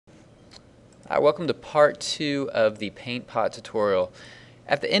Hi, welcome to part 2 of the Paint Pot tutorial.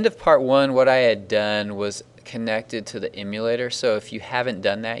 At the end of part 1, what I had done was connected to the emulator. So if you haven't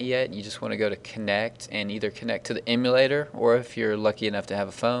done that yet, you just want to go to connect and either connect to the emulator, or if you're lucky enough to have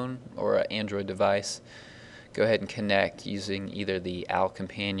a phone or an Android device, go ahead and connect using either the OWL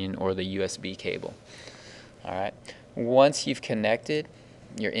companion or the USB cable. Alright, once you've connected,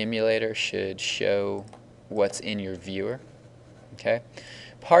 your emulator should show what's in your viewer. Okay.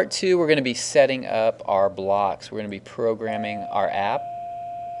 Part 2, we're going to be setting up our blocks. We're going to be programming our app.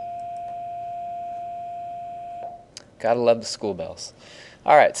 Gotta love the school bells.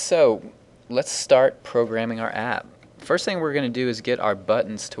 Alright, so let's start programming our app. First thing we're going to do is get our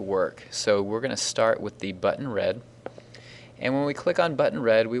buttons to work. So we're going to start with the button red. And when we click on button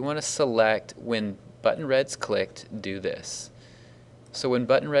red, we want to select when button red's clicked, do this. So when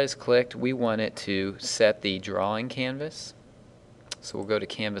button red is clicked, we want it to set the drawing canvas. So we'll go to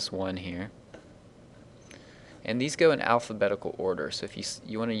canvas 1 here. And these go in alphabetical order. So if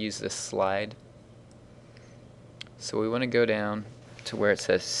you want to use this slide, so we want to go down to where it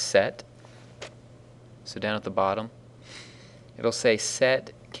says set. So down at the bottom, it'll say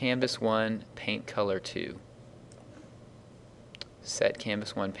set canvas 1 paint color 2. Set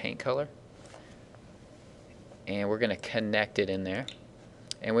canvas 1 paint color. And we're going to connect it in there.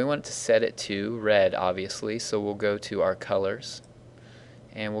 And we want to set it to red, obviously, so we'll go to our colors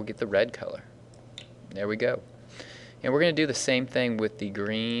and we'll get the red color. There we go. And we're going to do the same thing with the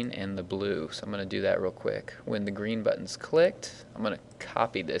green and the blue. So I'm going to do that real quick. When the green button's clicked, I'm going to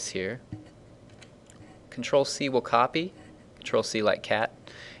copy this here. Control C will copy, Control C like cat,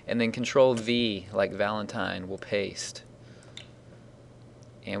 and then Control V like Valentine will paste.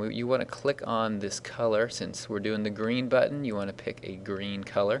 And you want to click on this color. Since we're doing the green button, you want to pick a green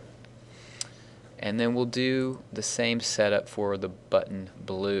color. And then we'll do the same setup for the button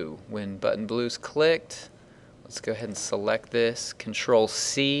blue. When button blue's clicked, let's go ahead and select this, Control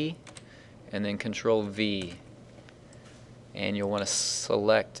C and then Control V. And you'll want to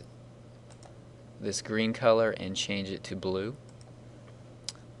select this green color and change it to blue.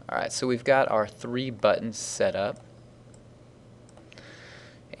 Alright, so we've got our 3 buttons set up.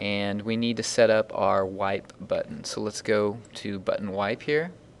 And we need to set up our wipe button. So let's go to button wipe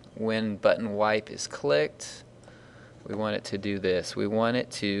here. When button wipe is clicked, we want it to do this. We want it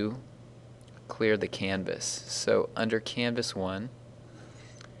to clear the canvas. So under canvas 1,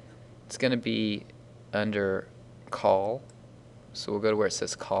 it's going to be under call. So we'll go to where it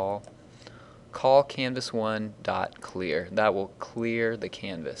says call. Call canvas 1 dot clear. That will clear the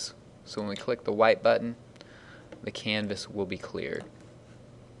canvas. So when we click the wipe button, the canvas will be cleared.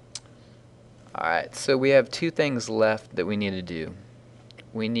 Alright, so we have 2 things left that we need to do.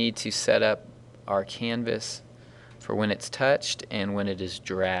 We need to set up our canvas for when it's touched and when it is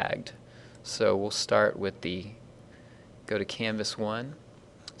dragged. So we'll start with go to canvas 1.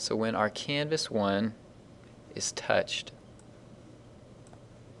 So when our canvas 1 is touched,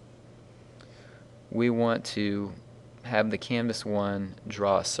 we want to have the canvas 1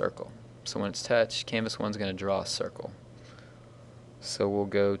 draw a circle. So when it's touched, canvas 1 is going to draw a circle. So we'll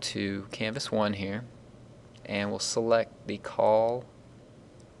go to canvas 1 here and we'll select the call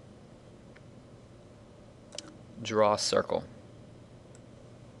draw circle.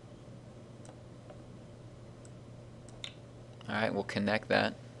 Alright, we'll connect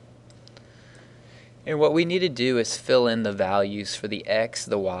that. And what we need to do is fill in the values for the X,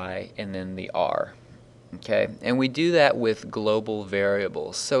 the Y, and then the R. Okay, and we do that with global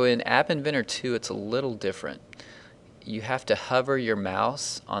variables. So in App Inventor 2, it's a little different. You have to hover your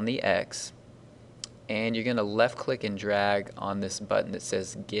mouse on the X, and you're going to left click and drag on this button that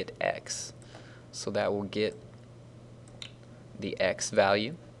says Get X. So that will get the X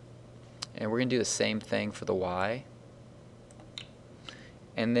value. And we're going to do the same thing for the Y.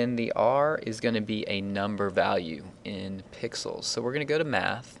 And then the R is going to be a number value in pixels. So we're going to go to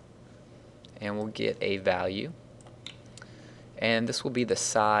Math, and we'll get a value. And this will be the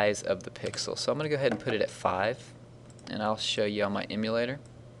size of the pixel. So I'm going to go ahead and put it at 5. And I'll show you on my emulator.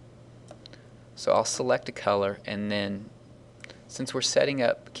 So I'll select a color, and then since we're setting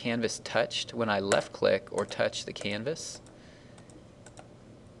up canvas touched, when I left click or touch the canvas,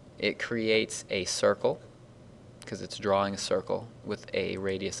 it creates a circle because it's drawing a circle with a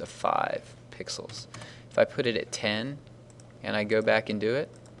radius of 5 pixels. If I put it at 10 and I go back and do it,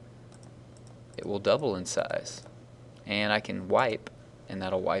 it will double in size. And I can wipe, and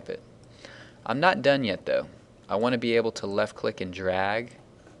that'll wipe it. I'm not done yet though. I want to be able to left click and drag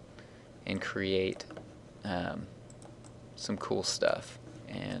and create some cool stuff,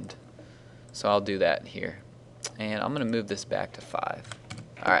 and so I'll do that here, and I'm going to move this back to 5.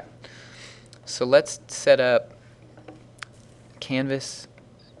 Alright, So let's set up canvas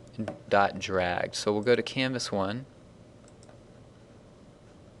dot drag. So we'll go to canvas 1.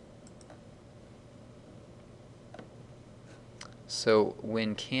 So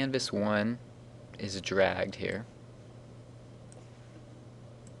when canvas 1 is dragged here,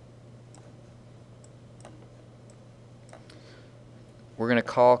 we're going to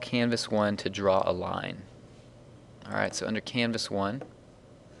call canvas 1 to draw a line. Alright, so under canvas 1,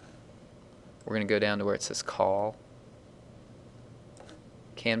 we're going to go down to where it says call,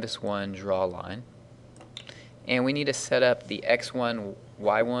 canvas 1, draw line. And we need to set up the x1,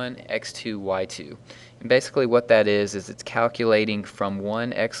 y1, x2, y2. And basically what that is it's calculating from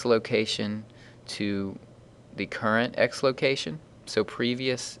one x location to the current x location. So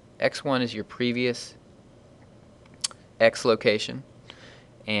previous x1 is your previous x location,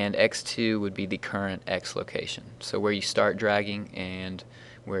 and x2 would be the current x location. So where you start dragging and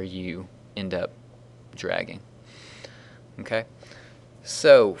where you end up dragging. Okay?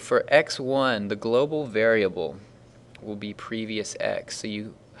 So for x1, the global variable will be previous x. So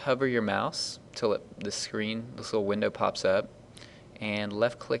you hover your mouse till the screen, this little window pops up, and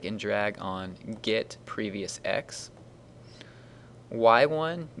left click and drag on get previous x.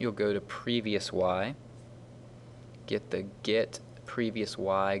 y1, you'll go to previous y, get the get previous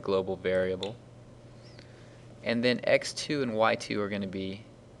y global variable, and then x2 and y2 are going to be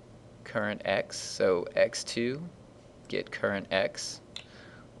current x. So x2, get current x,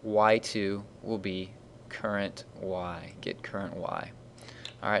 y2 will be current y, get current y.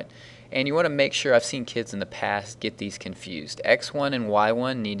 Alright, and you want to make sure, I've seen kids in the past get these confused. x1 and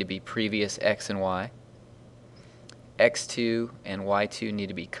y1 need to be previous x and y. x2 and y2 need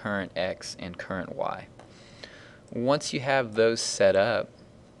to be current x and current y. Once you have those set up,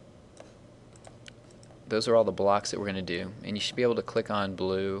 those are all the blocks that we're going to do, and you should be able to click on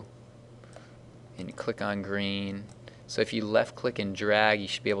blue and you click on green. So if you left click and drag, you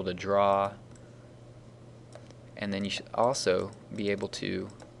should be able to draw, and then you should also be able to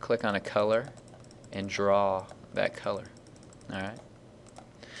click on a color and draw that color. Alright.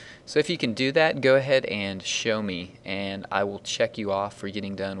 So if you can do that, go ahead and show me, and I will check you off for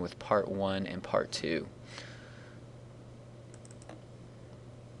getting done with part 1 and part 2.